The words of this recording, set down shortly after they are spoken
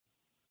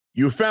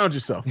You found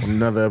yourself on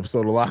another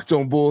episode of Locked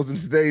On Bulls. In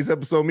today's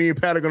episode, me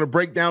and Pat are going to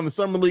break down the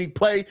Summer League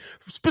play,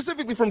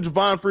 specifically from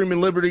Javon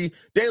Freeman Liberty,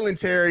 Dalen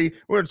Terry.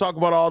 We're going to talk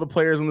about all the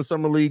players on the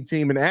Summer League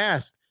team and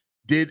ask,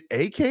 did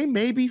AK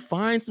maybe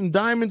find some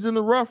diamonds in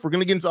the rough? We're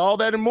going to get into all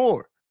that and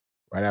more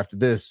right after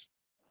this.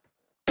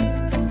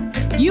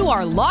 You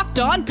are Locked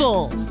On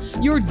Bulls,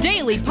 your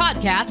daily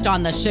podcast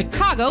on the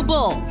Chicago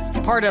Bulls,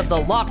 part of the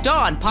Locked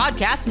On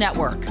Podcast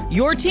Network,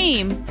 your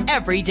team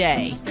every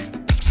day.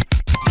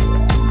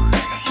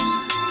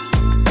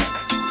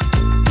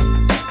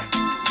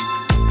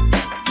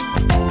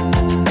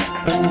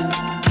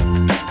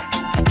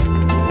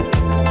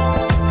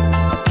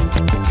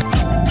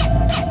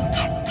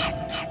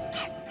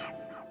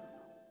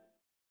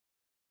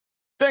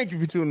 Thank you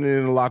for tuning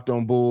in to Locked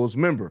On Bulls,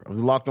 member of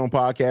the Locked On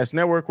Podcast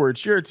Network, where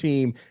it's your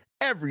team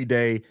every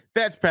day.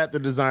 That's Pat, the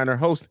designer,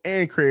 host,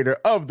 and creator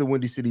of the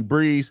Windy City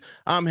Breeze.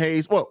 I'm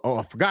Hayes.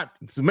 I forgot.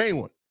 It's the main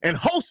one. And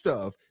host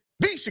of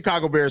the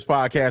Chicago Bears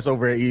podcast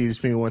over at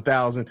ESPN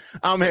 1000.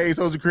 I'm Hayes,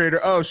 host and creator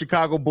of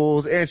Chicago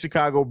Bulls and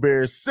Chicago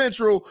Bears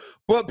Central.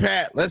 But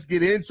Pat, let's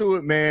get into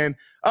it, man.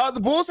 The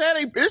Bulls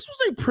this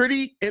was a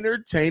pretty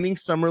entertaining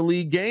Summer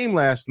League game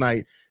last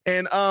night.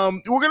 And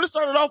we're going to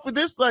start it off with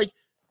this,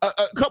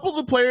 a couple of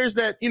the players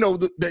that,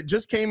 that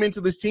just came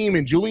into this team,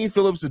 and Julian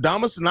Phillips,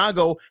 Adama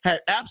Sanago, had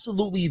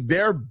absolutely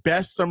their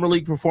best Summer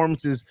League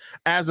performances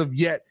as of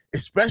yet,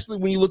 especially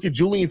when you look at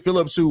Julian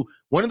Phillips, who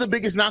one of the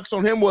biggest knocks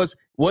on him was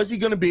he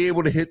going to be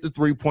able to hit the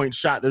three-point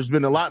shot? There's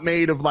been a lot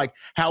made of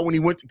how when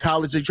he went to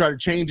college, they tried to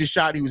change his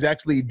shot. He was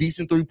actually a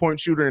decent three-point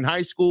shooter in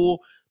high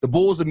school. The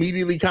Bulls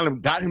immediately kind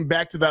of got him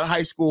back to that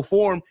high school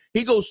form.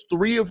 He goes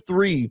 3 of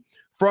 3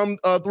 from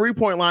a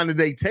three-point line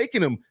today,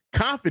 taking him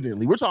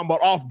confidently. We're talking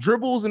about off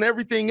dribbles and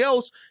everything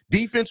else.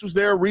 Defense was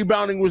there,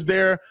 rebounding was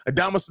there.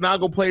 Adama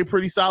Sanago played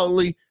pretty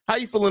solidly. How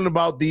you feeling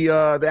about the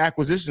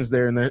acquisitions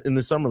there in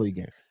the Summer League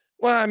game?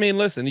 Well, I mean,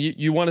 listen,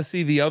 you want to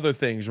see the other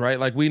things, right?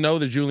 Like, we know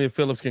that Julian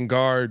Phillips can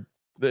guard.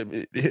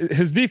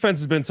 His defense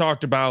has been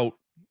talked about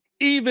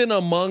even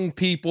among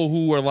people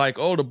who are like,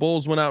 oh, the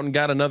Bulls went out and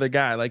got another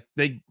guy. Like,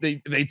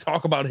 they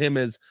talk about him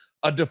as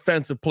a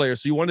defensive player.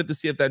 So you wanted to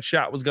see if that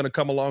shot was going to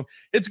come along.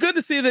 It's good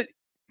to see that.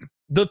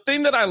 The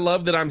thing that I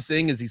love that I'm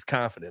seeing is he's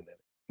confident in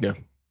it.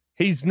 Yeah.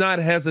 He's not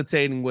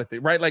hesitating with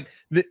it, right? Like,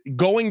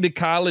 going to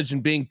college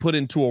and being put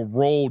into a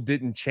role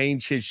didn't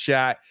change his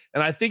shot.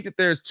 And I think that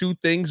there's two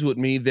things with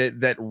me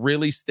that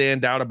really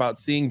stand out about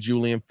seeing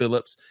Julian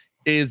Phillips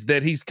is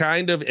that he's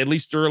kind of, at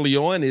least early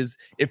on,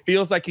 it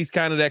feels like he's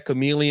kind of that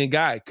chameleon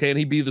guy. Can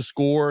he be the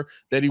scorer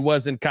that he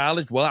was in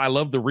college? Well, I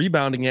love the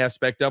rebounding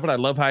aspect of it. I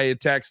love how he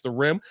attacks the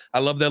rim. I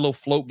love that little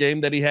float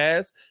game that he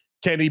has.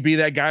 Can he be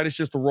that guy that's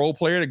just a role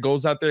player that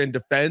goes out there and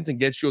defends and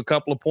gets you a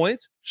couple of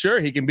points? Sure,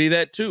 he can be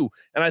that too.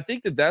 And I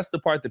think that that's the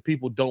part that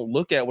people don't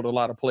look at with a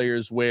lot of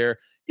players where,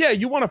 yeah,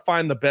 you want to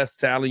find the best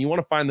talent, you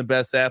want to find the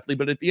best athlete,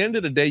 but at the end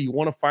of the day, you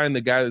want to find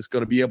the guy that's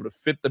going to be able to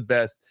fit the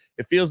best.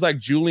 It feels like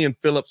Julian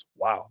Phillips,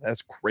 wow,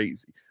 that's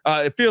crazy.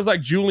 It feels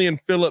like Julian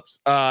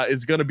Phillips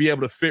is going to be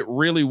able to fit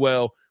really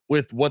well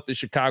with what the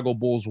Chicago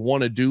Bulls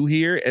want to do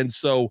here. And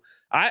so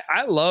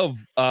I love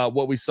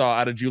what we saw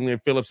out of Julian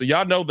Phillips. So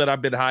y'all know that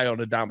I've been high on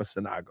Adama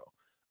Sanago.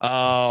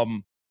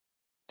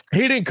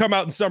 He didn't come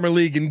out in Summer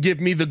League and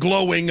give me the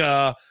glowing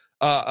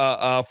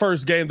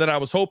first game that I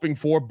was hoping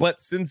for.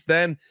 But since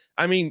then,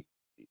 I mean,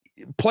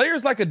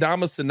 players like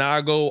Adama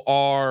Sanago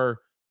are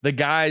the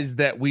guys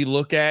that we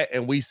look at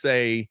and we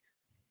say,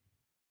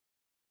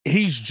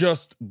 he's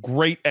just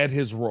great at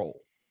his role.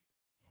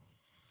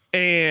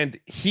 And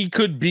he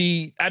could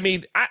be, I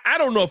mean, I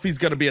don't know if he's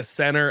going to be a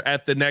center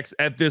at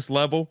this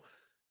level,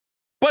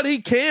 but he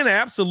can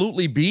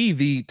absolutely be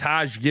the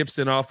Taj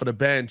Gibson off of the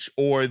bench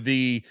or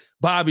the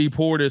Bobby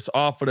Portis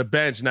off of the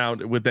bench. Now,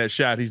 with that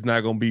shot, he's not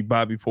going to be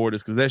Bobby Portis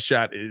because that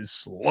shot is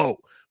slow.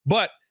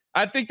 But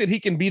I think that he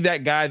can be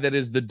that guy that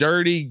is the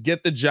dirty,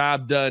 get the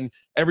job done.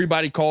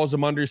 Everybody calls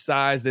him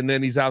undersized, and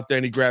then he's out there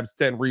and he grabs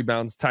 10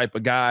 rebounds type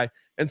of guy.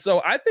 And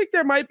so I think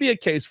there might be a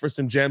case for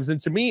some gems. And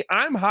to me,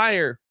 I'm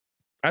higher.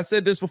 I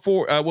said this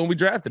before when we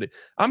drafted it.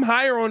 I'm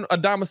higher on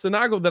Adama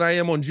Sanago than I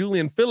am on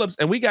Julian Phillips,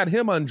 and we got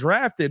him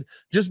undrafted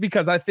just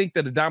because I think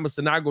that Adama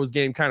Sanago's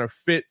game kind of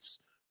fits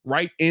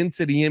right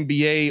into the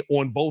NBA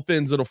on both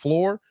ends of the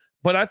floor.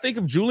 But I think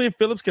if Julian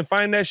Phillips can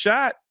find that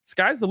shot,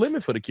 sky's the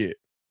limit for the kid.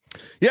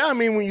 Yeah, I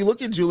mean, when you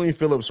look at Julian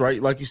Phillips,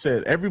 right, like you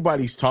said,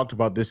 everybody's talked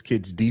about this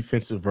kid's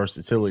defensive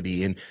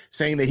versatility and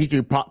saying that he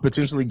could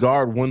potentially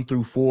guard 1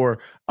 through 4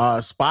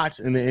 spots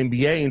in the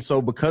NBA. And so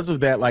because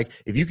of that, like,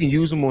 if you can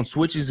use him on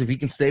switches, if he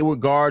can stay with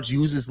guards,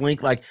 use his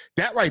length, like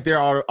that right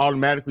there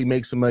automatically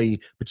makes him a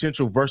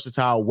potential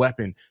versatile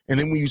weapon. And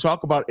then when you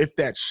talk about if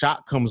that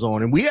shot comes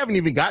on, and we haven't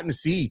even gotten to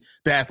see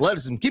the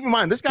athleticism. Keep in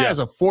mind, this guy has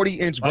a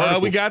 40-inch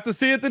vertical. We got to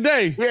see it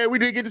today. Yeah, we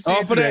did get to see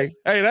it today.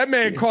 Hey, that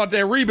man caught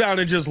that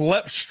rebound and just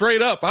leapt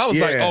straight up. I was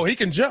like, oh, he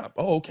can jump.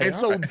 Oh, okay. And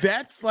so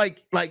that's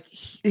like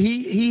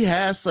he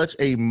has such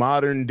a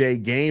modern day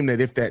game that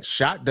if that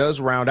shot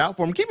does round out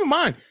for him, keep in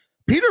mind,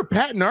 Peter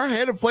Patton, our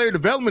head of player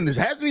development,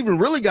 hasn't even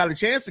really got a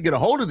chance to get a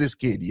hold of this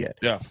kid yet.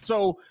 Yeah.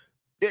 So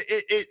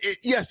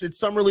Yes, it's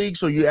summer league.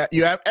 So you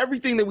have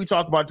everything that we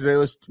talk about today.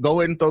 Let's go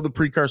ahead and throw the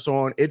precursor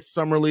on. It's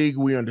summer league.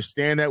 We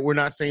understand that. We're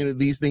not saying that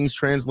these things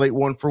translate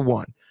one for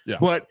one. Yeah.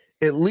 But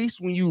at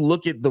least when you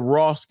look at the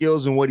raw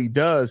skills and what he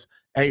does,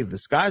 hey, the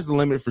sky's the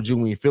limit for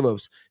Julian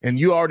Phillips. And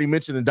you already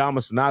mentioned Adama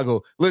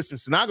Sanogo. Listen,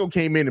 Sanogo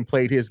came in and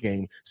played his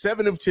game.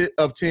 7 of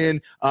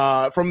 10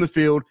 from the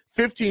field,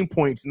 15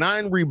 points,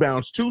 9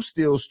 rebounds, 2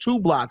 steals, 2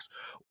 blocks,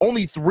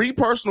 only 3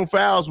 personal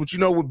fouls, which, you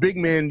know, with big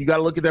men, you got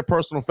to look at that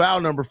personal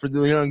foul number for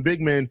the young big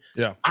men.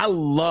 Yeah. I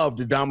loved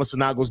Adama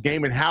Sanogo's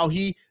game and how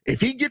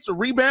if he gets a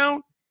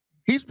rebound,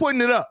 he's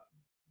putting it up.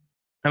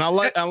 And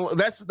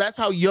that's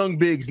how young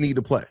bigs need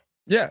to play.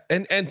 Yeah.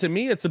 And to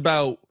me, it's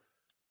about,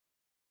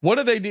 what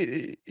do they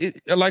do?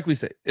 Like we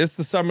said, it's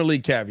the summer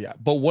league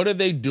caveat. But what are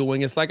they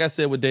doing? It's like I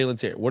said with Dalen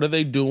Terry. What are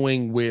they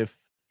doing with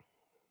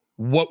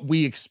what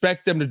we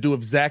expect them to do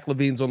if Zach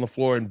LaVine's on the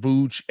floor and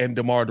Vooch and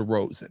DeMar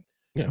DeRozan?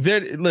 Yeah.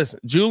 Listen,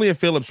 Julian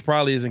Phillips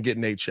probably isn't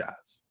getting 8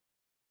 shots.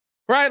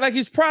 Right? Like,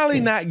 he's probably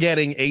not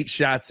getting 8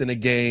 shots in a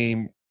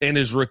game in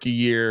his rookie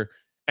year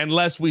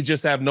unless we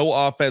just have no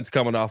offense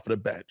coming off of the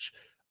bench.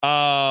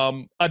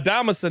 Adama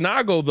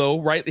Sanogo, though,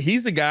 right?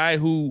 He's a guy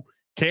who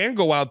can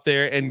go out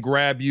there and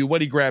grab you.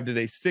 What he grabbed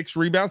today? 6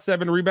 rebounds,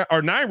 7 rebounds,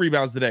 or 9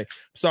 rebounds today.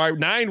 Sorry,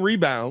 9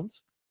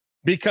 rebounds,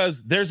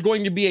 because there's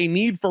going to be a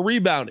need for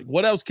rebounding.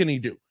 What else can he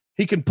do?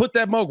 He can put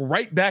that mug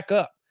right back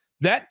up.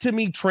 That, to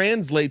me,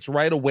 translates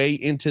right away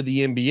into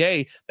the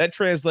NBA. That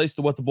translates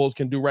to what the Bulls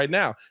can do right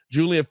now.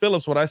 Julian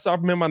Phillips, what I saw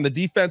from him on the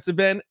defensive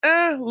end,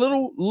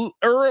 little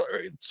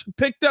early,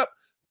 picked up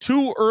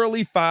 2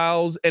 early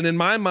fouls. And in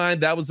my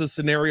mind, that was a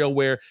scenario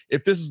where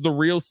if this is the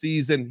real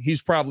season,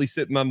 he's probably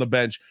sitting on the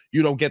bench.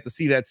 You don't get to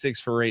see that 6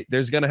 for 8.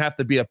 There's going to have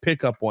to be a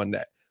pickup on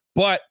that.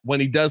 But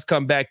when he does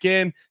come back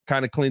in,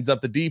 kind of cleans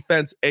up the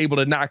defense, able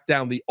to knock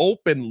down the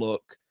open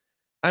look.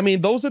 I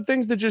mean, those are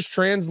things that just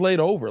translate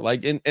over.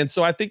 Like, and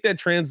so I think that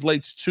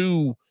translates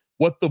to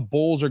what the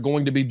Bulls are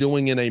going to be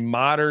doing in a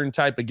modern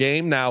type of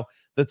game. Now,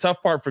 the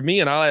tough part for me,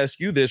 and I'll ask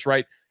you this,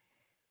 right?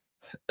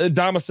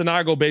 Adama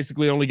Sanogo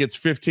basically only gets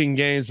 15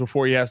 games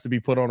before he has to be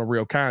put on a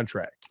real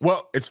contract.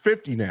 Well, it's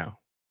 50 now.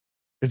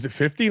 Is it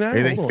 50 now?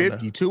 I think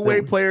 50.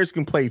 Two-way players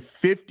can play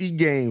 50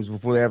 games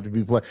before they have to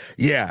be played.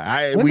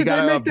 Yeah, when we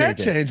got to make that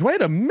change.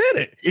 Wait a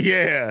minute.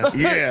 Yeah. Wait a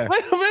minute.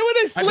 When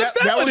they slipped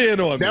that one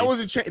in on me.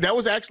 That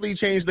was actually a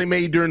change they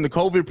made during the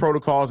COVID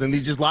protocols, and they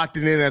just locked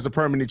it in as a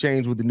permanent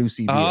change with the new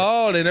CBA.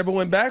 Oh, they never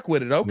went back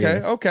with it. Okay,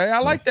 yeah. Okay. I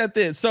like that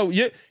then. So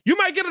you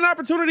might get an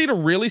opportunity to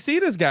really see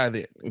this guy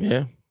then.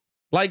 Yeah.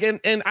 Like,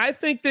 and I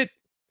think that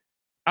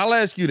I'll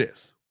ask you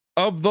this.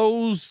 Of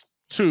those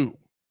 2,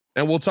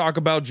 and we'll talk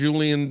about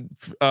Julian,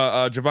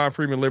 Javon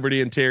Freeman,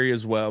 Liberty, and Terry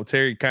as well.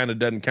 Terry kind of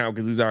doesn't count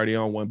because he's already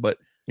on one. But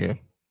yeah,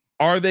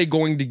 are they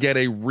going to get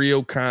a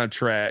real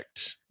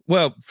contract?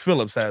 Well,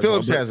 Phillips has a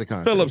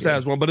contract. Phillips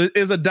has one. But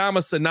is Adama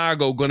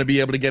Sanogo going to be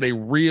able to get a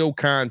real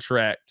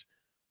contract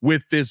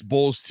with this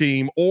Bulls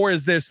team? Or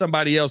is there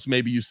somebody else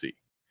maybe you see?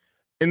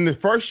 In the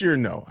first year,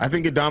 no. I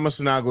think Adama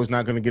Sanogo is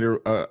not going to get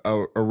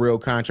a real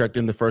contract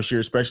in the first year,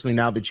 especially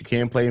now that you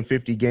can play in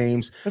 50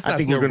 games. That's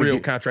not a real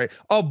contract.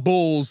 A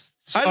Bulls,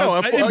 I know,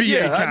 an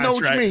NBA contract. I know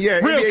what you mean. Yeah,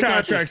 real NBA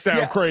contracts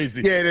sound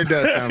crazy. Yeah, it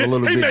does sound a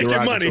little bit making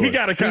derogatory. Money. He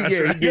got a contract.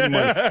 He's getting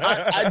money.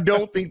 I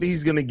don't think that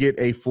he's going to get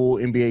a full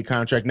NBA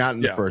contract, not in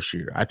the first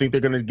year. I think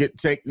they're going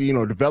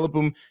to develop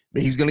him.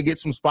 He's going to get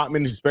some spot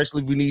minutes,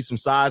 especially if we need some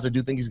size. I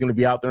do think he's going to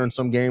be out there in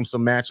some games,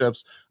 some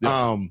matchups.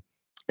 Yeah.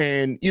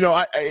 And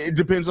it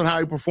depends on how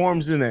he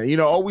performs in that.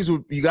 Always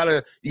you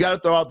gotta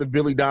throw out the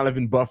Billy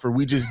Donovan buffer.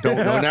 We just don't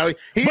know. Now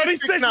he's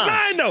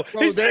 6'9" though. So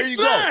he's there 6'9". You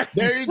go.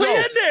 There you go. We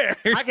in there.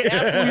 I can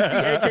absolutely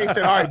see AK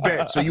said, "All right,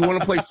 bet. So you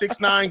want to play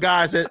 6'9"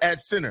 guys at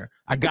center?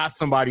 I got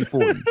somebody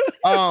for you."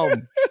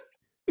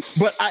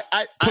 But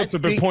I puts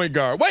up the point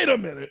guard. Wait a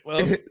minute.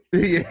 Well,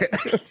 yeah.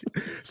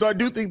 So I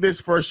do think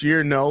this first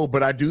year, no,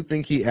 but I do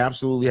think he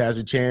absolutely has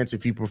a chance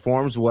if he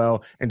performs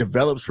well and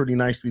develops pretty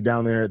nicely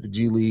down there at the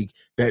G League.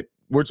 That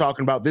we're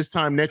talking about this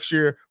time next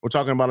year. We're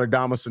talking about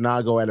Adama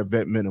Sanogo at a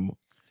vet minimum.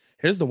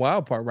 Here's the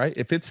wild part, right?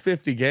 If it's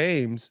 50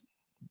 games,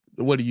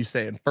 what are you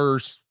saying?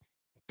 First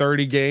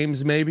 30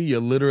 games, maybe you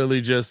literally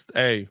just,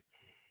 hey,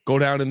 go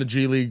down in the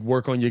G League,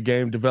 work on your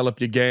game,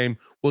 develop your game.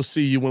 We'll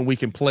see you when we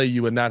can play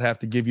you and not have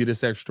to give you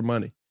this extra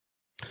money.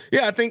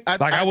 Yeah, I think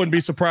I wouldn't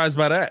be surprised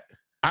by that.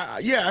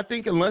 I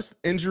think unless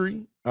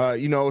injury,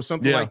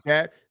 something like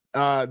that,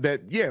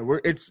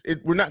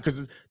 we're not,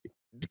 because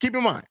keep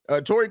in mind,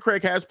 Torrey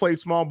Craig has played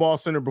small ball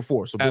center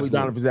before, so Billy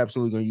Donovan is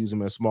absolutely going to use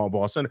him as small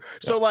ball center.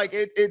 So I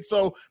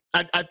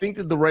think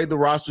that the way the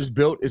roster is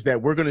built is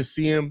that we're going to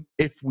see him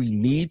if we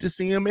need to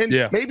see him, and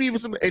maybe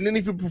even and then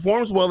if he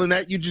performs well in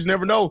that, you just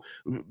never know.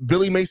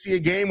 Billy may see a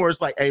game where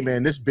it's like, hey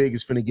man, this big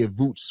is finna give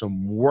Vooch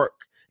some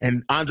work.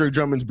 And Andre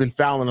Drummond's been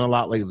fouling a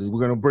lot lately. We're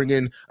going to bring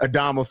in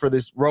Adama for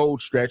this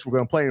road stretch. We're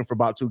going to play him for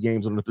about 2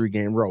 games on the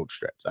 3-game road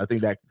stretch. I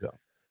think that could go.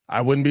 I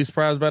wouldn't be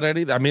surprised by that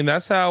either. I mean,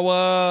 that's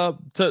how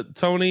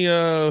Tony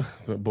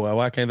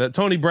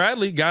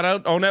Bradley got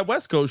out on that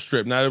West Coast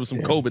trip. Now there was some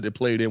COVID that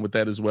played in with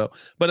that as well,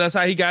 but that's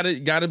how he got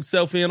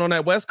himself in on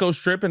that West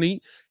Coast trip, and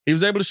he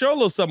was able to show a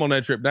little something on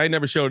that trip. Now he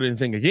never showed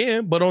anything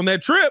again, but on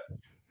that trip,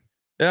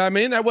 I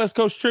mean, that West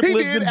Coast trip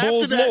lives in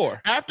Bulls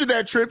lore. After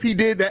that trip, he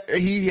did that.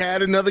 He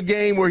had another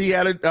game where he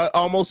had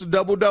almost a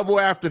double-double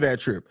after that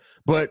trip.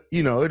 But,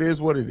 it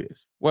is what it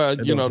is. Well,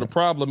 the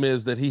problem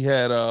is that he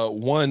had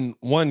one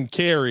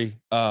carry,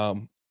 but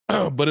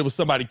it was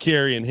somebody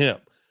carrying him.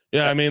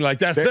 Yeah, I mean, like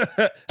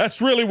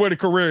that's really where the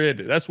career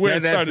ended. That's where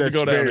it started to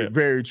go down.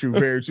 Very true,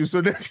 very true.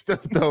 So next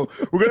up, though,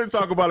 we're going to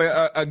talk about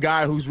a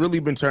guy who's really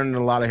been turning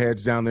a lot of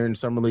heads down there in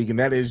Summer League, and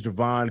that is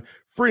Javon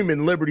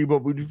Freeman Liberty. But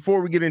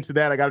before we get into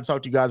that, I got to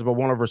talk to you guys about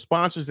one of our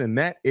sponsors, and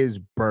that is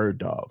Bird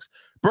Dogs.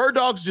 Bird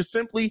Dogs just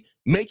simply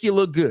make you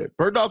look good.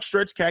 Bird Dog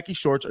stretch khaki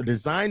shorts are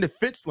designed to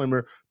fit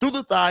slimmer through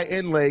the thigh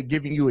and leg,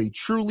 giving you a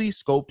truly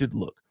sculpted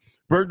look.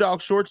 Bird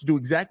Dog shorts do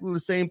exactly the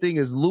same thing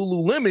as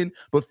Lululemon,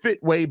 but fit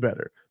way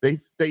better. They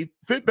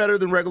fit better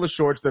than regular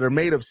shorts that are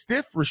made of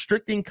stiff,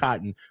 restricting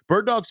cotton.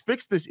 Bird Dogs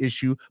fixed this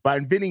issue by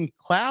inventing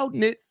cloud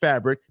knit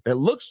fabric that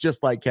looks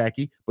just like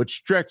khaki, but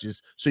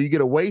stretches, so you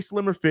get a way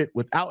slimmer fit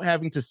without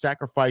having to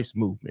sacrifice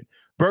movement.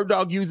 Bird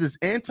Dog uses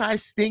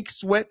anti-stink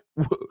sweat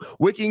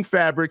wicking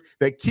fabric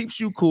that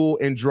keeps you cool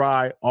and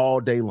dry all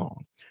day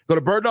long. Go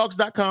to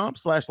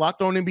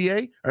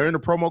birddogs.com/LockedOnNBA or enter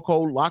promo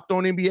code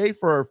LockedOnNBA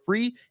for a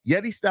free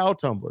Yeti-style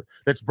tumbler.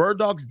 That's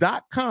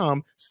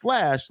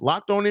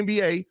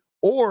birddogs.com/LockedOnNBA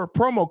or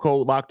promo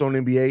code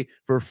LockedOnNBA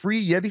for a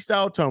free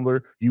Yeti-style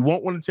tumbler. You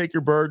won't want to take your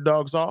Bird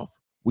Dogs off.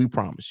 We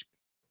promise you.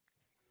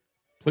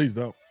 Please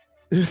don't.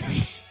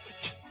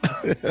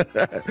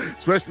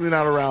 Especially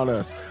not around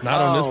us.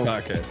 Not on this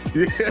podcast.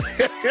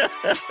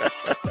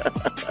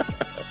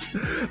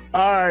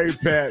 All right,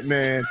 Pat,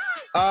 man.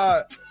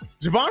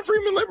 Javon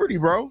Freeman Liberty,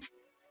 bro.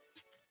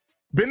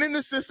 Been in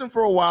the system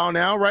for a while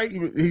now, right?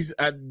 He's,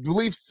 I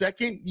believe,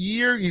 second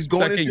year. He's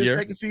going into his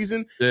second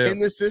season in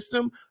the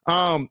system.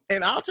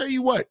 And I'll tell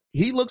you what,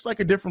 he looks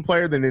like a different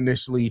player than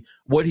initially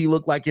what he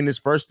looked like in his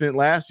first stint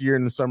last year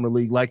in the Summer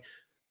League. Like,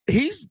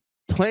 he's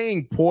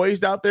playing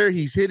poised out there.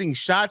 He's hitting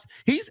shots.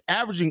 He's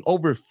averaging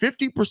over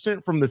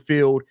 50% from the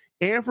field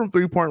and from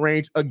three-point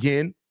range.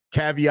 Again,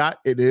 caveat,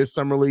 it is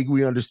Summer League.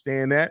 We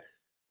understand that.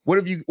 What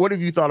have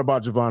you thought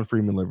about Javon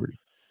Freeman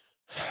Liberty?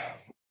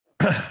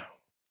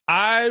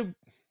 I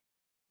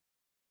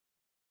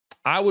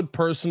would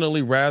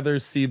personally rather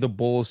see the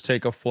Bulls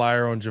take a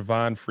flyer on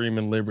Javon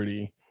Freeman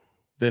Liberty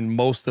than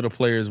most of the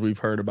players we've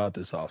heard about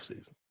this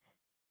offseason.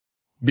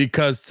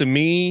 Because to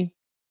me,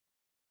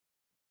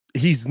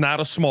 he's not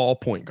a small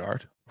point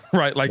guard,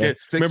 right? Like,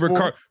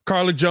 remember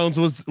Carla Jones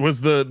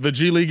was the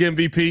G League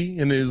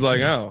MVP, and he was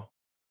like, oh,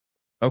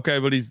 okay,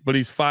 but he's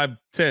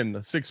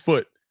 5'10", 6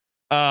 foot,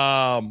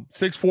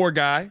 6'4"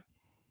 guy,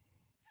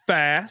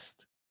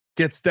 fast,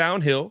 gets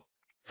downhill,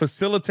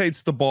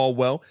 facilitates the ball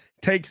well,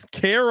 takes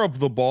care of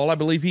the ball. I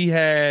believe he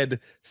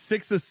had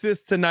 6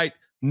 assists tonight,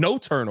 no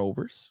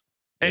turnovers.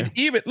 And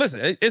even,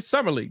 listen, it's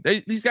Summer League.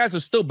 These guys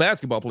are still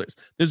basketball players.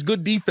 There's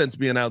good defense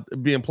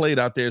being played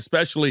out there,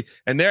 especially,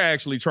 and they're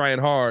actually trying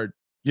hard,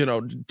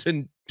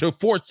 to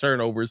force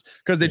turnovers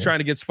because they're trying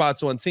to get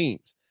spots on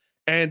teams.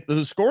 And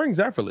the scoring's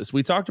effortless.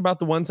 We talked about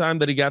the one time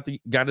that he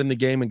got in the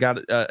game and got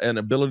an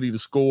ability to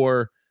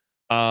score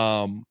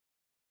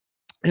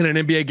in an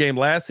NBA game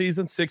last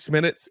season, 6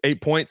 minutes,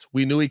 8 points.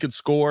 We knew he could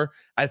score.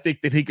 I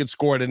think that he could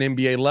score at an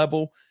NBA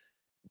level.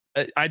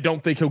 I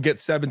don't think he'll get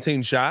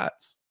 17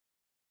 shots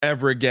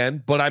ever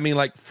again. But I mean,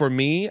 like, for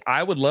me,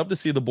 I would love to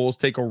see the Bulls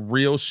take a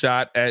real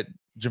shot at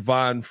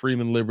Javon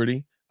Freeman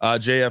Liberty,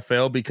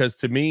 JFL, because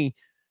to me,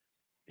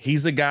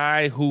 he's a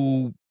guy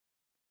who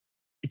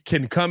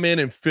can come in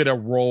and fit a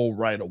role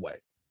right away.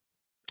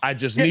 I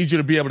just need you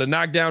to be able to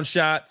knock down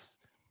shots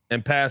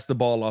and pass the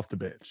ball off the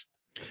bench.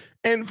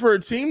 And for a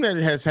team that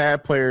has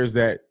had players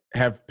that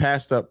have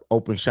passed up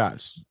open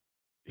shots,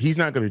 he's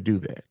not going to do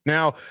that.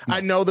 Now, I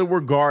know that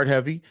we're guard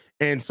heavy,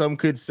 and some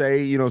could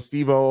say,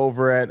 Steve-O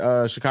over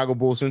at Chicago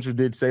Bulls Central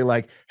did say,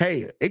 like,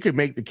 hey, it could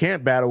make the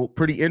camp battle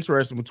pretty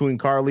interesting between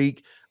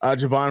Carlik,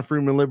 Javon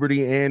Freeman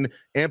Liberty, and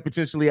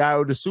potentially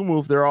Ayo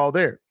Dosunmu if they're all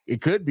there.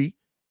 It could be.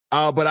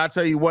 But I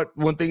tell you what,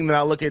 one thing that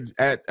I look at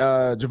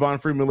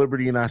Javon Freeman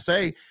Liberty, and I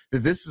say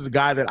that this is a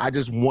guy that I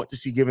just want to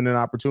see given an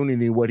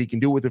opportunity and what he can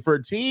do with it for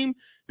a team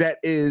that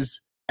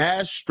is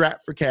as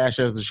strapped for cash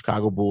as the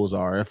Chicago Bulls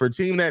are. And for a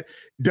team that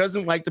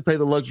doesn't like to pay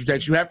the luxury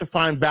tax, you have to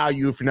find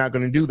value if you're not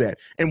going to do that.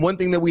 And one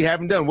thing that we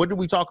haven't done, what did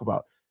we talk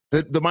about?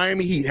 The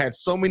Miami Heat had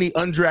so many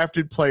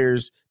undrafted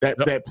players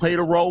that played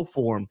a role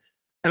for them.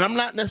 And I'm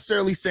not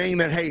necessarily saying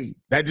that, hey,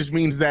 that just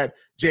means that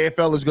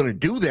JFL is going to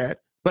do that.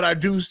 But I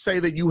do say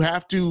that you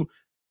have to,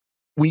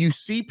 when you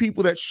see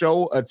people that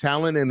show a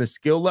talent and a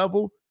skill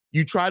level,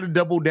 you try to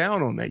double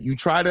down on that. You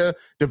try to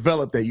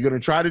develop that. You're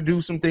going to try to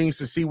do some things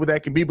to see what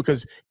that can be,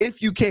 because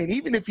if you can,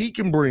 even if he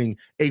can bring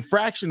a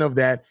fraction of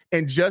that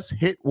and just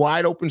hit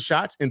wide open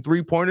shots and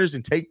 3-pointers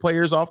and take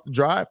players off the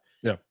drive,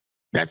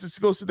 That's a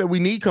skill set that we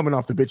need coming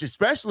off the bench,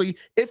 especially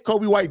if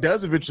Coby White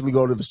does eventually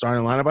go to the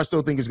starting lineup. I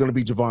still think it's going to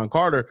be Jevon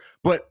Carter,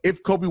 but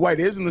if Coby White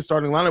is in the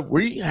starting lineup,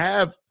 we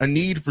have a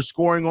need for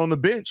scoring on the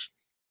bench.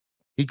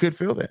 He could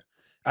fill that.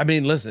 I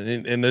mean, listen,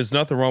 and there's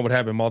nothing wrong with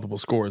having multiple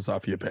scores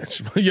off your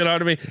bench. You know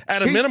what I mean?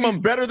 At a minimum, he's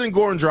better than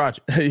Goran Dragic.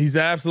 He's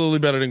absolutely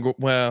better than.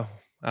 Well,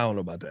 I don't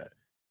know about that.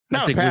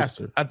 Not a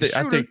passer. I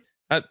think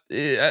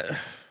Goran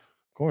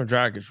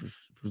Dragic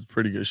was a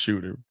pretty good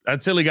shooter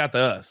until he got to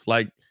us.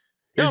 Like,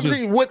 I'm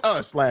thinking with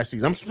us last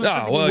season. I'm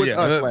specifically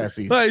us last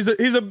season.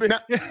 He's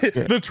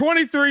the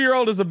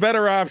 23-year-old is a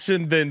better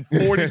option than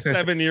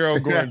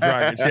 47-year-old Goran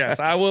Dragic. Yes,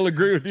 I will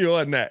agree with you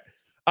on that.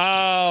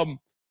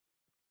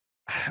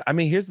 I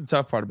mean, here's the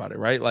tough part about it,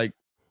 right? Like,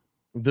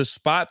 the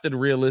spot that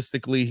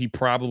realistically he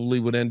probably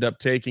would end up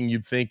taking,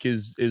 you'd think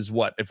is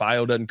what if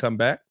Ayo doesn't come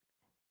back,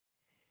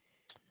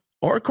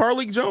 or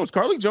Carlik Jones.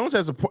 Carlik Jones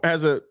has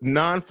a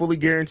non-fully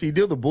guaranteed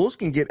deal. The Bulls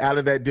can get out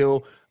of that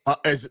deal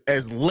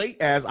as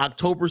late as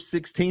October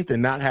 16th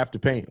and not have to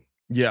pay him.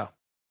 Yeah.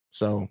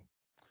 So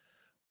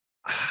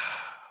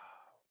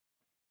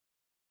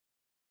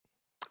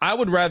I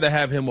would rather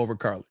have him over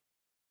Carlik.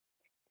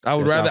 I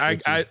would rather.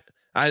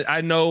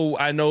 I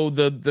know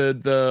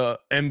the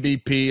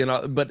MVP and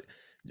all, but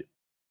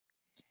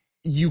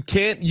you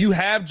can't. You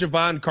have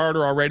Jevon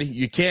Carter already.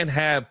 You can't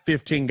have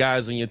 15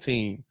 guys on your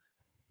team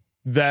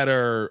that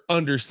are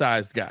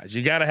undersized guys.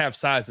 You got to have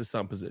size at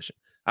some position.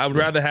 I would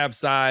rather have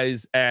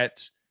size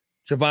at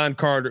Jevon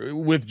Carter.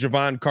 With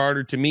Jevon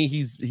Carter, to me,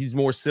 he's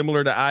more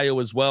similar to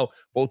Ayo as well.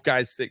 Both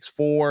guys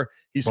 6'4".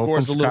 He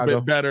scores a little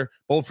bit better.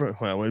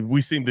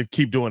 We seem to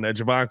keep doing that.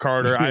 Jevon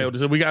Carter,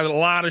 Ayo. We got a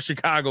lot of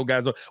Chicago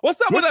guys. What's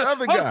up with the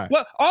other guy?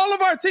 All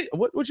of our team.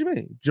 What you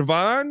mean,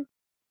 Jevon?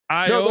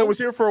 Ayo? No, that was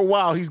here for a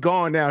while. He's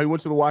gone now. He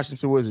went to the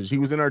Washington Wizards. He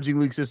was in our G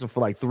League system for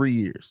like 3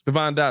 years.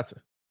 Devon Dotson.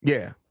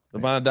 Yeah,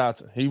 Devon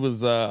Dotson. He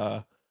was.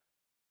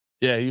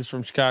 He was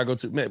from Chicago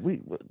too.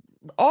 Man,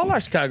 all our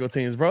Chicago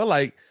teams, bro.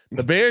 Like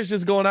the Bears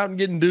just going out and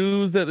getting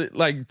dudes that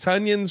like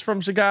Tunyon's from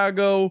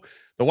Chicago.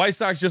 The White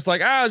Sox just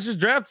like, let's just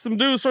draft some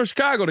dudes from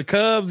Chicago. The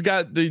Cubs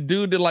got the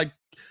dude that like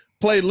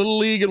played Little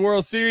League and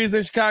World Series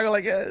in Chicago.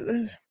 Like,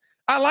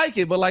 I like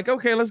it, but like,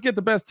 okay, let's get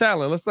the best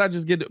talent. Let's not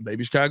just get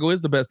maybe Chicago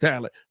is the best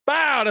talent.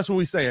 Bow, that's what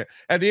we saying.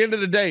 At the end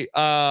of the day,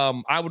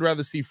 I would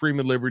rather see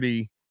Freeman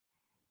Liberty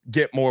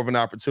get more of an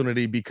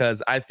opportunity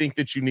because I think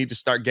that you need to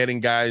start getting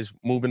guys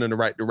moving in the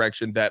right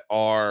direction that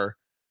are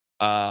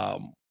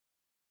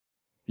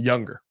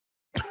younger.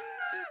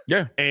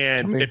 Yeah.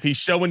 And if he's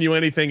showing you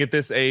anything at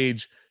this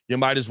age, you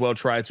might as well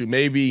try to.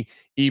 Maybe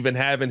even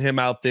having him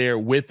out there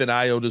with an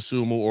Ayo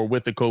Dosunmu or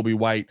with a Coby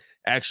White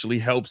actually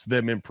helps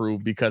them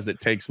improve because it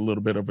takes a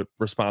little bit of a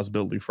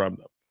responsibility from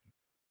them.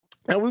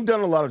 And we've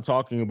done a lot of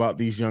talking about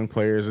these young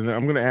players, and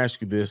I'm going to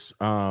ask you this.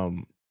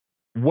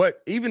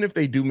 What, even if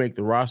they do make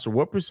the roster,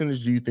 what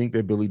percentage do you think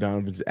that Billy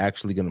Donovan's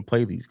actually going to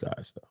play these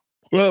guys, though?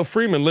 Well,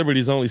 Freeman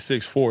Liberty's only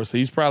 6'4", so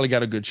he's probably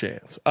got a good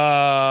chance.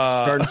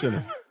 Starting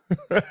center.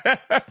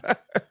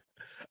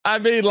 I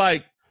mean,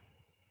 like,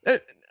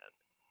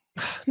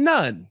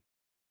 none.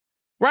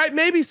 Right?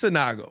 Maybe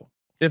Sanago.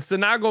 If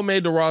Sanago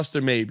made the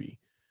roster, maybe.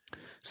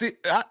 See,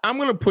 I'm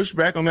going to push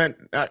back on that.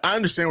 I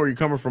understand where you're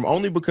coming from,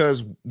 only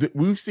because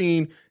we've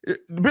seen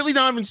Billy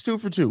Donovan's 2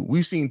 for 2.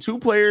 We've seen 2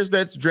 players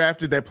that's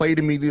drafted that played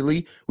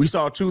immediately. We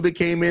saw 2 that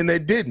came in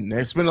that didn't.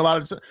 They spent a lot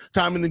of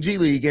time in the G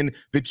League. And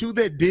the 2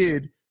 that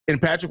did, in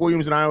Patrick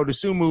Williams and Ayo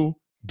Dosunmu,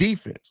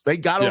 defense. They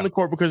got on the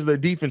court because of their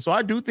defense. So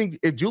I do think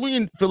if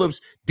Julian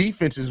Phillips'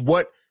 defense is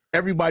what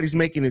everybody's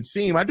making it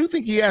seem, I do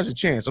think he has a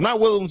chance. I'm not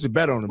willing to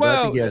bet on him, but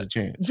I think he has a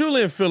chance.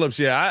 Julian Phillips,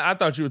 I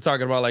thought you were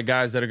talking about like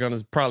guys that are going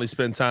to probably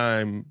spend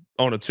time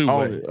on a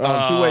two-way.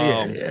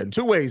 Two-way, yeah.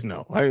 2 ways,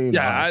 no.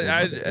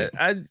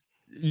 I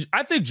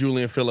think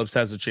Julian Phillips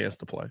has a chance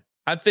to play.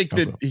 I think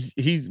that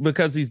he's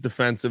because he's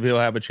defensive, he'll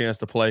have a chance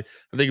to play.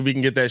 I think if he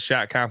can get that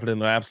shot confident,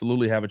 he'll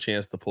absolutely have a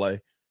chance to play.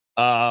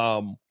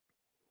 And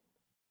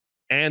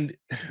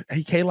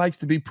AK likes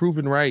to be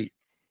proven right.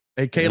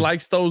 AK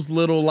likes those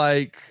little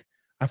like,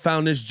 I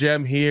found this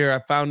gem here. I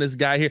found this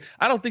guy here.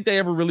 I don't think they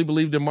ever really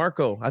believed in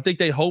Marco. I think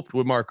they hoped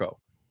with Marco.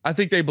 I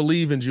think they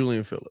believe in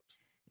Julian Phillips.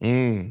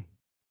 I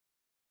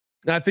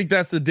think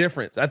that's the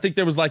difference. I think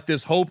there was like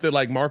this hope that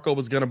like Marco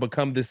was going to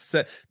become this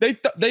set.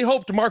 They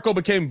hoped Marco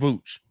became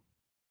Vooch.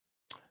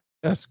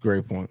 That's a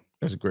great point.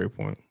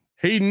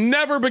 He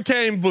never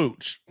became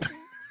Vooch.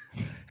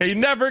 He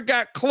never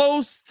got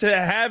close to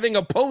having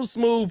a post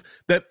move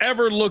that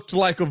ever looked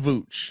like a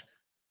Vooch.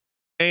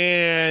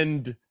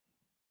 And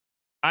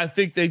I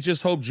think they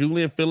just hope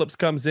Julian Phillips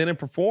comes in and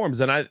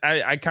performs. And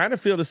I kind of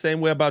feel the same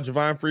way about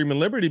Javon Freeman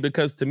Liberty,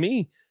 because to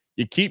me,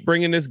 you keep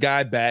bringing this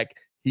guy back.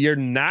 You're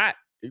not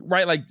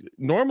right. Like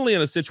normally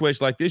in a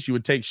situation like this, you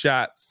would take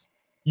shots.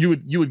 You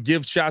would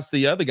give shots to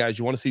the other guys.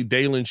 You want to see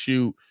Dalen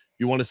shoot.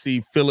 You want to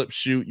see Phillips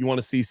shoot. You want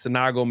to see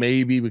Sanago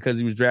maybe because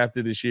he was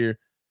drafted this year.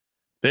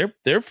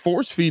 They're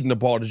force feeding the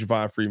ball to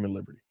Javon Freeman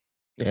Liberty.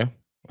 Yeah.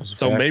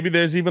 So maybe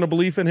there's even a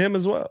belief in him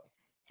as well.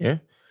 Yeah.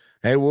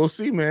 Hey, we'll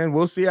see, man.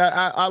 We'll see.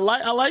 I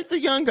like the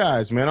young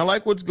guys, man. I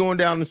like what's going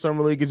down in the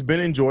summer league. It's been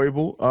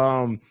enjoyable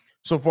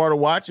so far to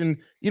watch. And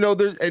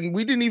and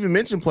we didn't even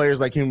mention players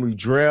like Henry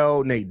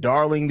Drell, Nate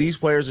Darling. These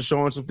players are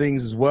showing some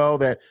things as well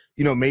that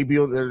maybe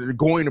they're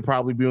going to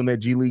probably be on that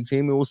G League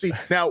team, and we'll see.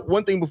 Now,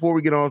 one thing before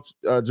we get on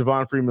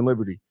Javon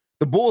Freeman-Liberty,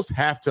 the Bulls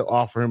have to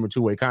offer him a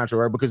two-way contract,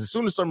 right? Because as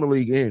soon as summer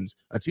league ends,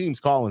 a team's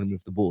calling him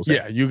if the Bulls.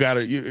 Yeah,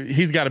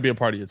 he's got to be a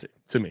part of your team.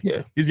 To me,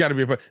 yeah, he's got to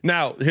be a part.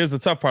 Now, here's the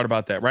tough part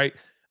about that, right?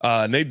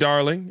 Nate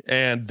Darling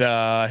and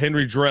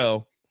Henry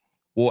Drell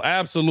will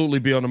absolutely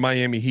be on the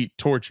Miami Heat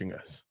torching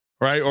us,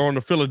 right? Or on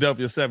the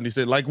Philadelphia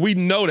 76. Like, we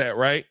know that,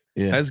 right?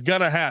 Yeah. That's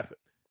going to happen.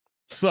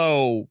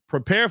 So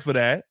prepare for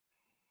that.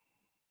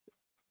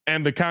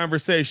 And the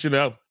conversation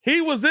of, he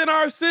was in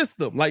our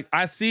system. Like,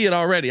 I see it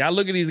already. I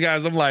look at these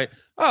guys, I'm like,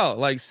 oh,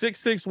 like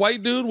 6'6"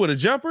 white dude with a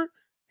jumper?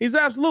 He's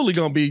absolutely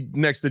going to be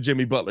next to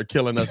Jimmy Butler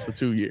killing us for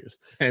 2 years.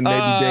 And maybe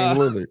Dame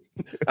Lillard.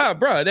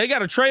 Bro, they got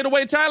to trade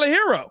away Tyler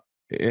Hero.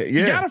 Yeah.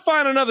 You got to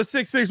find another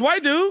 6'6"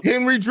 white dude.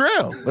 Henry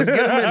Drell. Let's get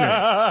him in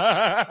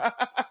there.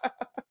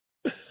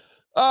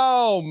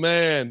 Oh,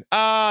 man.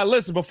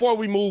 Listen, before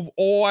we move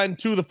on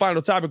to the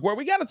final topic, where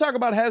we got to talk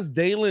about, has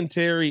Dalen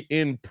Terry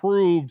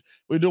improved?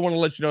 We do want to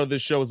let you know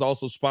this show is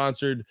also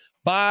sponsored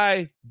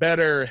by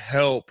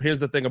BetterHelp. Here's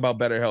the thing about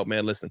BetterHelp,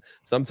 man. Listen,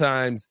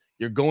 sometimes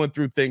you're going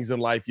through things in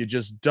life. You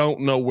just don't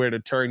know where to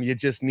turn. You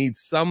just need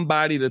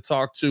somebody to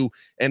talk to.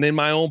 And in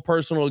my own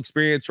personal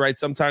experience, right,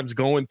 sometimes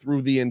going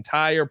through the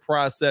entire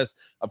process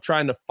of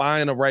trying to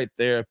find the right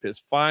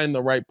therapist, find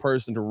the right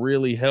person to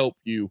really help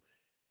you,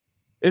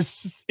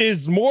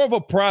 is more of a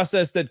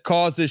process that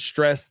causes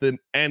stress than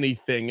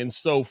anything. And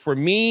so for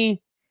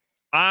me,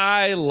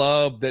 I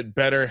love that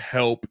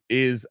BetterHelp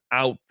is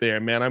out there,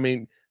 man. I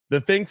mean,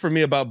 the thing for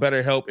me about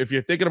BetterHelp, if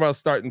you're thinking about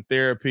starting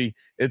therapy,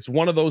 it's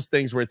one of those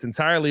things where it's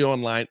entirely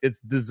online. It's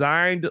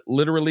designed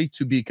literally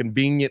to be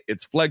convenient.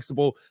 It's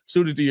flexible,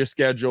 suited to your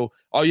schedule.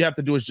 All you have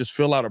to do is just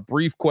fill out a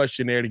brief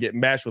questionnaire to get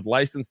matched with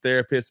licensed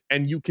therapists,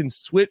 and you can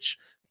switch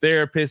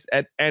therapists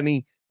at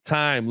any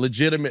time.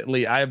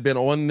 Legitimately, I have been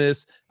on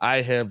this.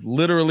 I have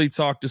literally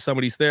talked to some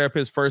of these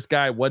therapists. First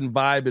guy wasn't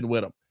vibing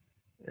with him.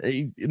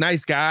 He's a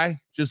nice guy,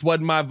 just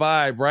wasn't my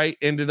vibe, right?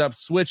 Ended up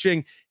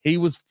switching. He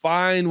was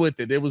fine with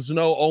it. It was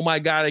no, oh my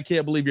God, I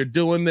can't believe you're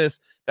doing this.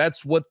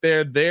 That's what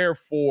they're there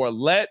for.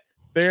 Let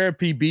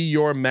therapy be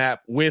your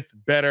map with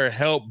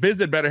BetterHelp.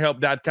 Visit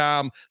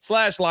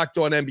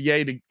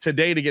BetterHelp.com/LockedOnNBA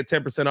today to get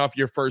 10% off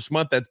your first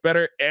month. That's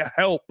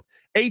BetterHelp,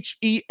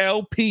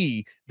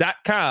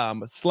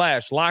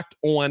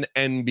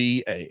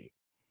 HELP.com/LockedOnNBA.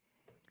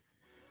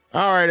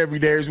 All right,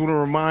 everydayers, we want to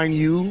remind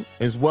you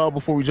as well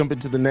before we jump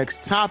into the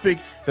next topic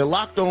that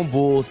Locked On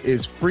Bulls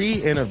is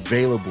free and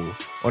available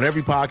on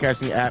every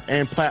podcasting app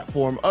and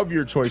platform of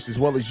your choice, as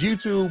well as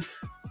YouTube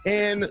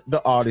and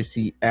the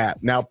Odyssey app.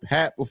 Now,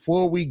 Pat,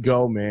 before we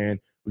go, man,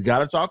 we got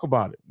to talk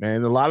about it,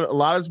 man. A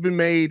lot has been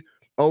made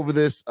over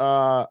this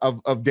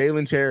of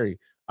Dalen Terry.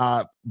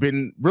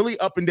 Been really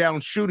up and down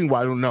shooting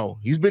wise. I don't know.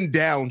 He's been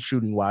down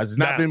shooting wise. It's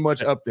not been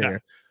much up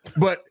there,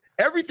 but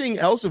everything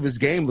else of his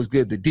game looks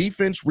good. The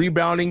defense,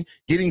 rebounding,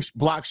 getting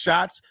block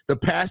shots, the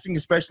passing,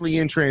 especially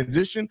in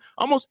transition.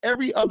 Almost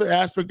every other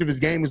aspect of his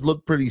game has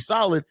looked pretty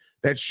solid.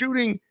 That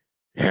shooting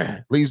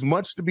leaves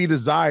much to be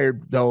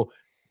desired, though.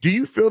 Do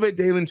you feel that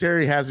Dalen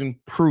Terry has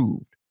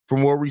improved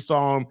from where we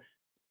saw him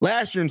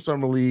last year in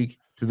Summer League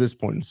to this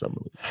point in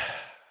Summer League?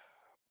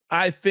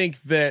 I feel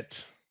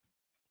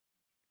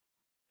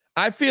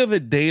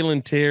that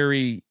Dalen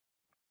Terry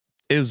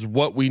is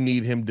what we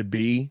need him to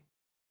be.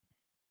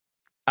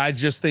 I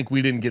just think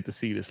we didn't get to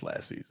see this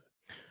last season.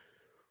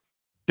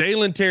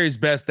 Dalen Terry's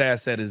best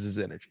asset is his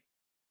energy.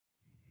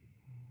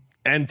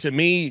 And to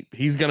me,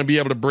 he's going to be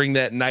able to bring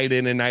that night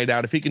in and night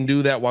out. If he can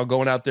do that while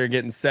going out there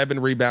getting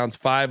 7 rebounds,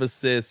 5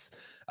 assists,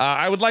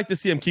 I would like to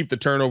see him keep the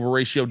turnover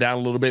ratio down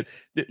a little bit.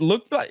 It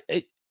looked like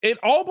it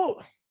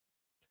almost,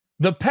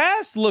 the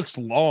pass looks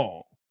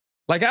long.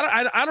 Like,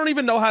 I don't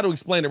even know how to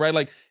explain it, right?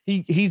 Like,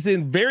 he's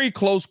in very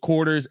close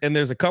quarters, and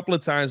there's a couple of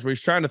times where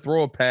he's trying to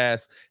throw a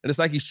pass, and it's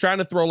like he's trying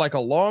to throw like a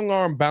long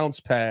arm bounce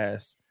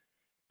pass,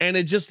 and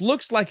it just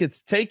looks like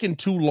it's taken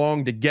too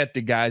long to get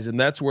to guys, and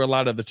that's where a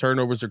lot of the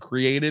turnovers are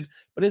created.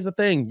 But here's the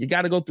thing. You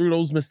got to go through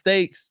those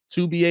mistakes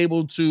to be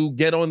able to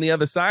get on the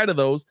other side of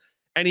those,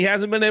 and he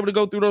hasn't been able to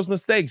go through those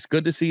mistakes.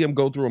 Good to see him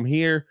go through them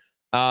here.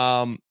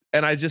 And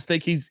I just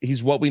think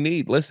he's what we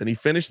need. Listen, he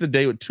finished the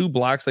day with 2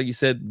 blocks, like you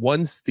said,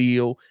 1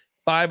 steal,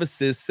 5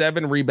 assists,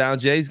 7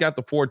 rebounds. Yeah, he's got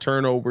the 4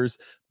 turnovers,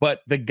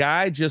 but the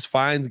guy just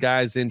finds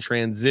guys in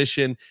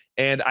transition.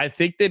 And I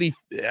think to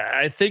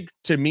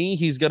me,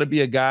 he's going to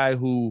be a guy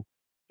who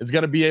is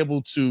going to be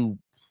able to,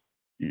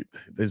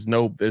 there's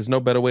no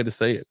better way to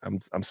say it. I'm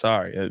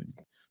sorry.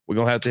 We're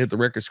going to have to hit the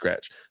record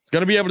scratch. It's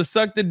going to be able to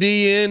suck the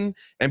D in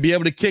and be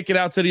able to kick it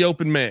out to the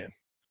open man.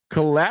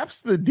 Collapse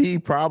the D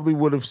probably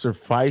would have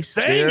sufficed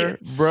there,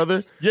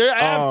 brother. You're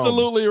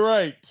absolutely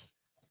right.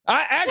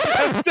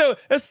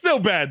 It's still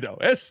bad though.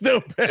 It's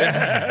still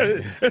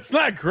bad. It's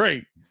not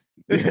great.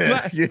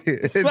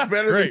 It's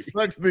better great. than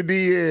sucks the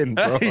D in,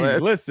 bro. Hey,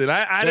 listen,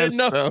 I didn't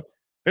know. Tough.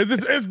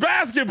 It's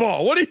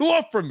basketball. What do you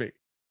want from me?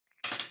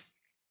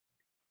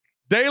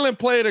 Dalen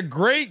played a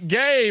great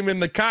game in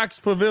the Cox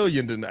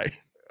Pavilion tonight.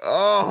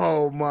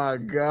 Oh my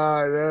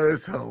God, that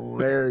is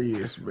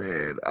hilarious,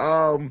 man.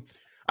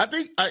 I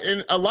think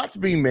and a lot's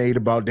being made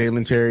about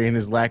Dalen Terry and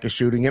his lack of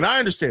shooting, and I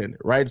understand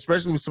it, right?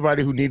 Especially with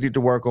somebody who needed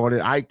to work on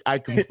it. I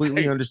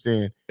completely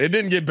understand. It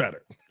didn't get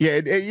better.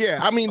 Yeah, yeah.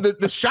 I mean,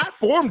 the shot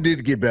form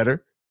did get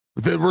better.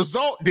 The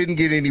result didn't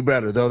get any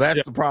better, though.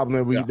 That's the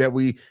problem that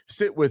we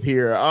sit with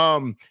here.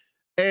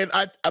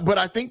 But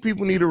I think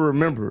people need to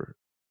remember,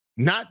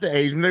 not the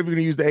age. I'm never going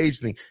to use the age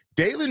thing.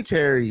 Dalen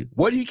Terry,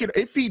 what he can,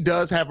 if he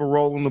does have a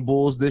role in the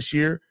Bulls this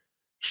year,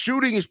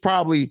 shooting is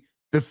probably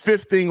the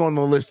 5th thing on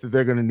the list that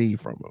they're going to need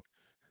from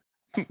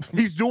him.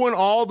 He's doing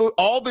all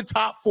the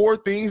top 4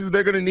 things that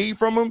they're going to need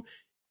from him.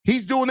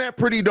 He's doing that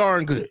pretty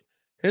darn good.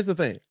 Here's the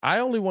thing. I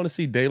only want to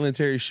see Dalen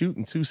Terry shoot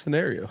in 2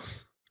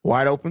 scenarios.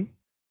 Wide open.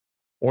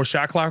 Or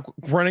shot clock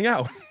running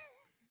out.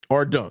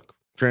 Or dunk.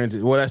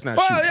 Transit. Well, that's not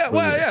shooting.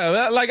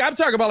 Yeah. Like, I'm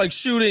talking about like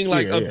shooting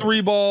like a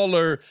 3-ball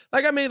or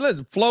like, I mean,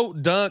 listen,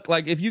 float, dunk.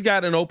 Like, if you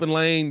got an open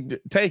lane,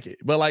 take it.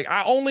 But like,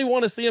 I only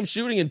want to see him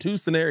shooting in 2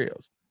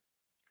 scenarios.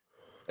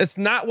 It's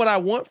not what I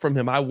want from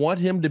him. I want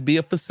him to be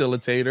a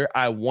facilitator.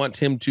 I want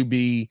him to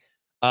be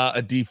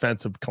a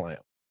defensive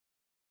clamp.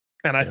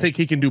 And I think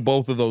he can do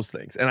both of those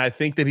things. And I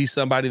think that he's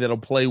somebody that'll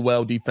play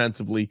well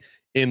defensively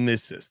in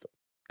this system.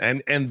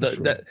 And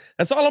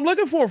that's all I'm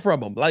looking for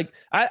from him. Like,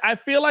 I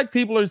feel like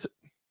people are.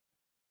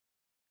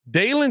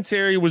 Dalen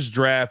Terry was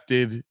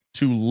drafted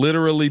to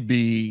literally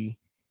be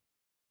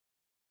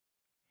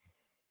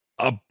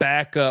a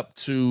backup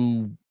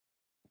to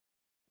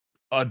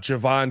a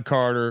Javon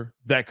Carter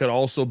that could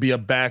also be a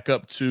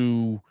backup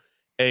to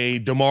a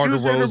DeMar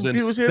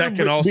DeRozan that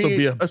can also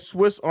be a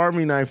Swiss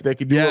Army knife that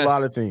could do a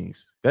lot of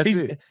things.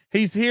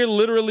 He's here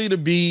literally to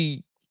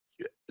be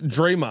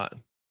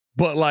Draymond,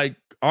 but like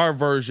our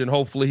version.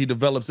 Hopefully he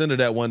develops into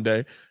that one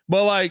day.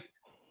 But like,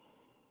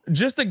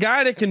 just a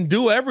guy that can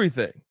do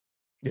everything.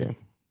 Yeah.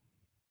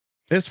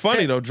 It's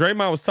funny though.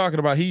 Draymond was talking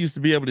about he used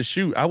to be able to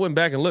shoot. I went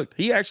back and looked.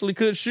 He actually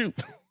could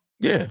shoot.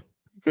 Yeah,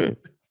 good.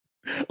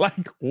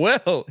 Like,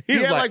 well, he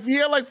had like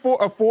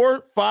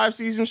 4-5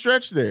 season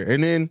stretch there,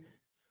 and then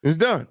it's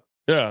done.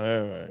 Yeah,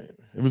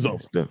 it was over.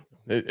 It's done.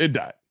 It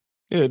died.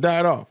 Yeah, it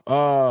died off.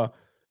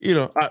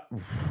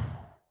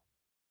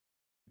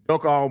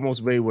 Joker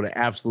almost made would have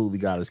absolutely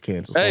got us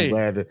canceled. So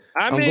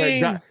I'm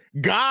glad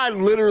God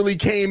literally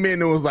came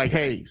in and was like,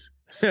 Hayes,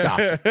 stop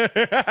it.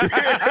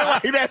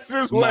 Like, that's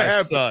just what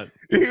happened. Son.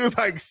 He was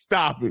like,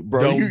 stop it,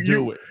 bro. Don't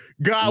do it.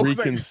 God was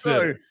like,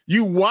 son,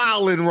 you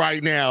wilding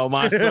right now,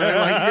 my son.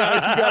 Like,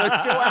 you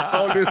gotta chill out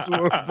on this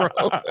one,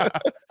 bro.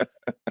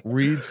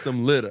 Read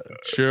some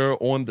literature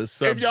on the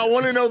subject. If y'all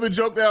want to know the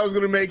joke that I was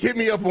gonna make, hit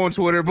me up on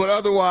Twitter. But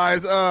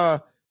otherwise,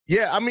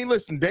 yeah, I mean,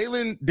 listen,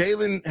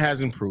 Dalen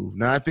has improved.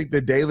 Now I think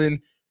that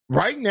Dalen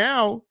right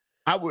now,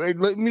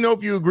 let me know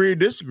if you agree or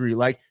disagree.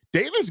 Like,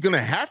 Dalen's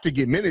gonna have to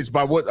get minutes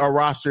by what our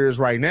roster is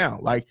right now.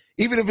 Like,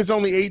 even if it's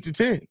only 8 to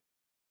 10.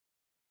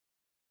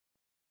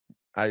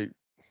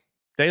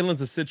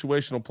 Dalen's a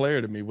situational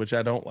player to me, which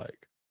I don't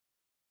like.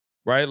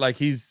 Right? Like,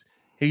 he's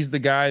the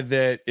guy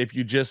that if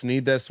you just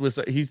need that Swiss,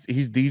 he's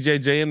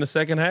DJJ in the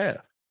second half.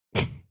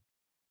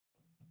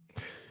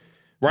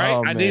 Right?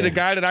 Oh, I need a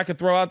guy that I could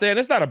throw out there. And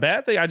it's not a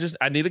bad thing.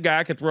 I need a guy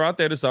I could throw out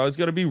there that's always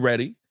going to be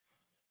ready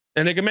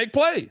and they can make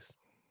plays.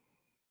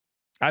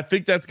 I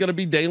think that's going to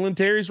be Dalen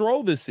Terry's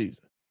role this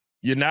season.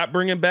 You're not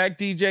bringing back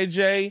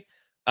DJJ.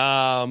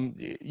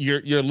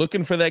 You're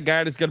looking for that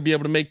guy that's going to be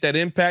able to make that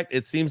impact.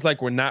 It seems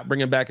like we're not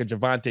bringing back a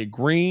Javonte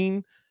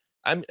Green.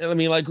 I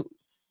mean, like,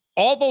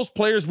 all those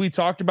players we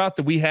talked about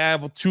that we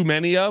have too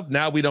many of,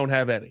 now we don't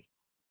have any.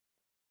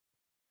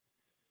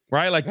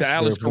 Right? Like that's the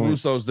Alex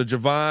Caruso's, the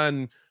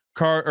Javon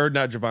Carter, or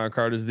not Javon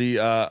Carter's, the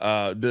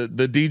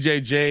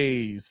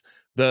DJJs,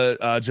 the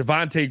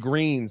Javonte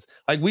Greens.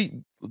 Like,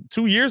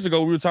 2 years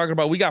ago, we were talking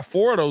about we got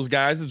 4 of those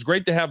guys. It's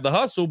great to have the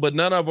hustle, but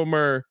none of them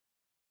are,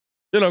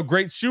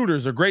 great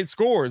shooters or great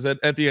scorers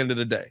at the end of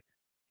the day.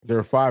 There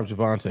are 5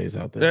 Javontes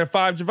out there. There are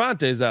 5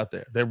 Javontes out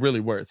there. There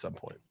really were at some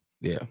point.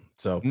 Yeah.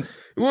 So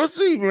we'll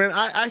see, man.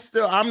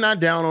 I'm not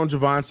down on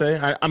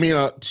Javonte. I mean,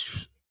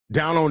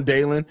 down on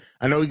Dalen.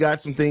 I know he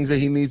got some things that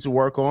he needs to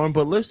work on,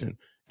 but listen,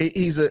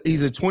 he's a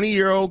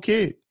 20-year-old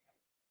kid.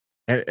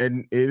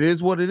 And it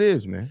is what it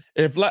is, man.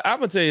 I'm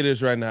gonna tell you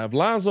this right now. If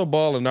Lonzo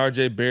Ball and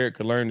RJ Barrett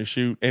could learn to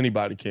shoot,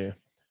 anybody can.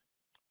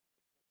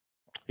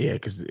 Yeah,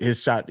 because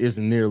his shot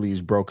isn't nearly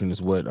as broken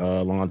as what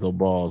Lonzo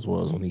Ball's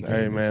was when he came.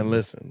 Hey, man,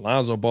 listen.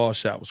 Lonzo Ball's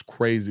shot was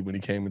crazy when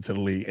he came into the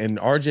league. And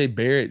RJ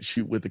Barrett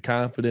shoot with the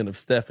confidence of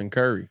Stephen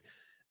Curry.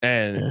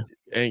 And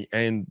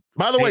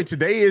by the way,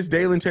 today is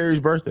Dalen Terry's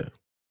birthday.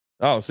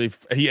 Oh, so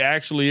he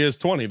actually is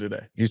 20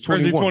 today. He's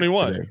 21.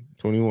 21 today.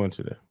 21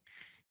 today.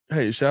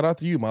 Hey, shout out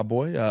to you, my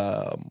boy.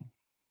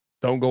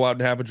 Don't go out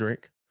and have a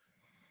drink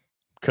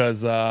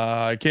because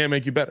it can't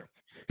make you better.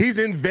 He's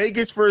in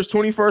Vegas for his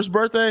 21st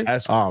birthday.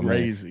 That's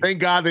crazy. Man. Thank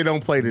God they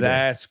don't play today.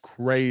 That's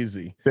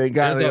crazy. Thank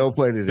God they don't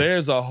play today.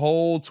 There's a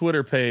whole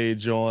Twitter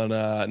page on.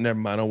 Never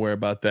mind. Don't worry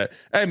about that.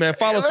 Hey man,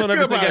 follow us on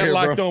everything at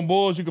Locked On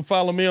Bulls. You can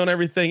follow me on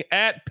everything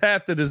at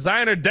Pat the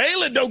Designer.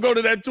 Dalen, don't go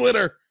to that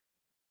Twitter.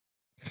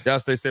 Y'all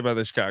stay safe out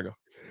of Chicago.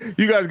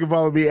 You guys can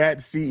follow me at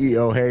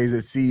CEO Hayes,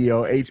 at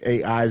CEO Haize.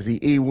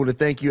 We want to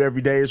thank you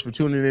every day for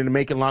tuning in and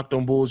making Locked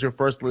On Bulls your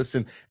first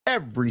listen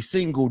every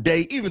single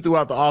day, even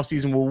throughout the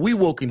offseason, where we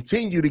will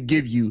continue to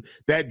give you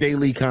that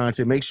daily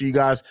content. Make sure you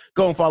guys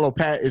go and follow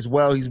Pat as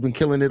well. He's been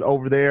killing it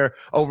over there,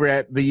 over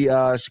at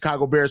the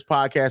Chicago Bears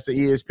podcast at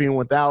ESPN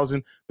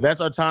 1000. But that's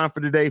our time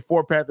for today.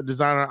 For Pat the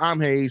Designer,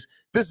 I'm Hayes.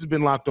 This has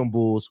been Locked On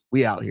Bulls.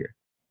 We out here.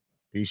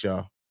 Peace,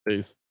 y'all.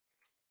 Peace.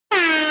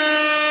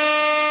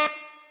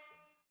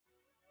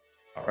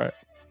 All right.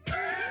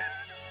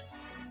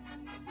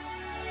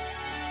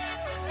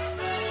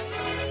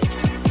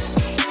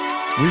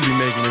 We be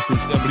making it through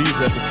some of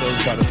these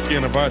episodes by the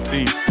skin of our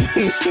teeth.